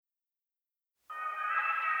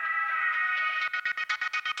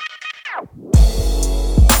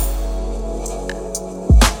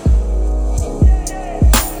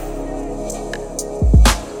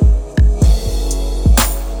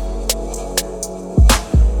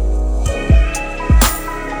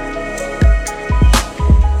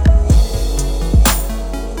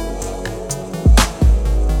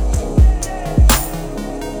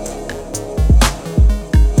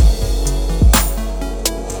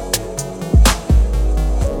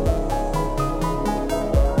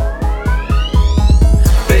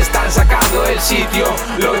Sacando el sitio,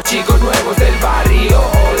 los chicos nuevos del barrio.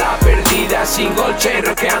 O la perdida, sin golche,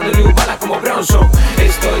 rockeando un bala como bronzo.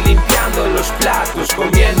 Estoy limpiando los platos,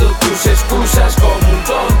 comiendo tus excusas como un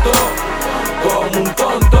tonto, como un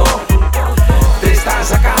tonto. Te están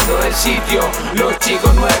sacando el sitio, los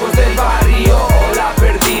chicos nuevos del barrio. O la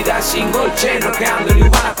perdida, sin golche, rockeando un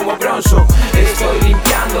bala como bronzo. Estoy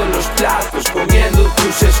limpiando los platos, comiendo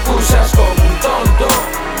tus excusas como un tonto,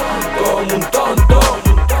 como un tonto.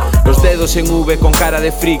 Los dedos en V con cara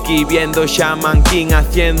de friki, viendo Shaman King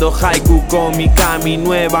haciendo haiku con mi Kami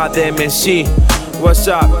nueva de Messi. What's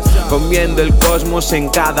up? Comiendo el cosmos en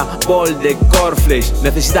cada bol de cornflakes.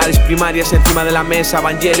 Necesidades primarias encima de la mesa,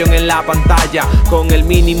 Evangelion en la pantalla, con el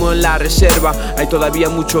mínimo en la reserva. Hay todavía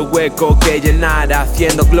mucho hueco que llenar,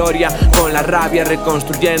 haciendo gloria con la rabia,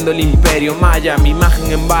 reconstruyendo el imperio maya. Mi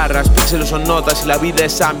imagen en barras, píxeles son notas y la vida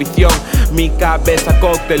es ambición. Mi cabeza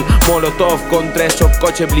cóctel, molotov con 3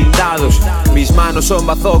 coches blindados. Mis manos son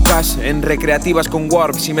bazocas en recreativas con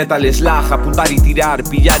warps y metal slag. Apuntar y tirar,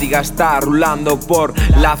 pillar y gastar, rulando por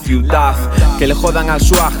la ciudad. Que le jodan al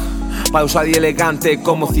swag, pausado y elegante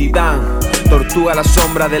como Zidane. Tortuga a la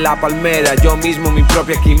sombra de la palmera, yo mismo mi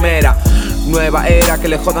propia quimera. Nueva era, que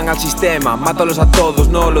le jodan al sistema, mátalos a todos,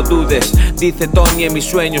 no lo dudes. Dice Tony en mis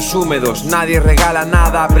sueños húmedos, nadie regala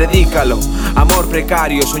nada, predícalo. Amor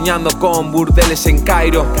precario, soñando con burdeles en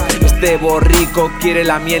Cairo. Este borrico quiere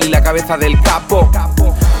la miel y la cabeza del capo.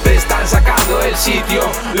 Te están sacando el sitio,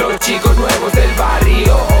 los chicos nuevos del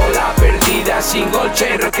barrio. O la perdida, sin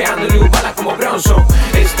golche, rockeando un bala como bronzo.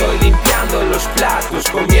 Estoy limpiando los platos,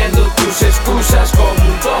 comiendo tus excusas como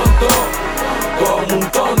un tonto, como un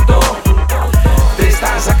tonto. Te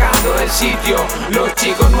están sacando el sitio, los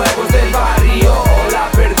chicos nuevos del barrio. O la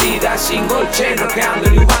perdida, sin golche, rockeando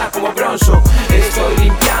un bala como bronzo. Estoy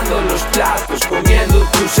limpiando los platos, comiendo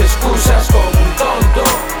tus excusas como un tonto,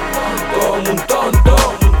 como un tonto.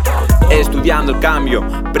 Estudiando el cambio,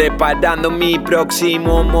 preparando mi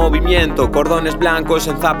próximo movimiento. Cordones blancos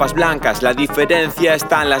en zapas blancas, la diferencia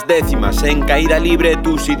está en las décimas. En caída libre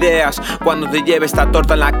tus ideas, cuando te lleve esta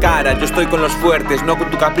torta en la cara. Yo estoy con los fuertes, no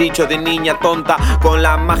con tu capricho de niña tonta. Con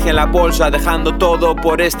la magia en la bolsa, dejando todo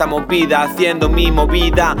por esta movida. Haciendo mi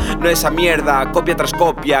movida, no esa mierda, copia tras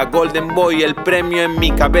copia. Golden Boy, el premio en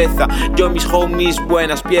mi cabeza. Yo mis homies,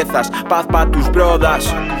 buenas piezas. Paz pa' tus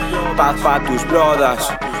brodas, paz pa' tus brodas.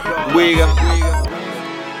 We got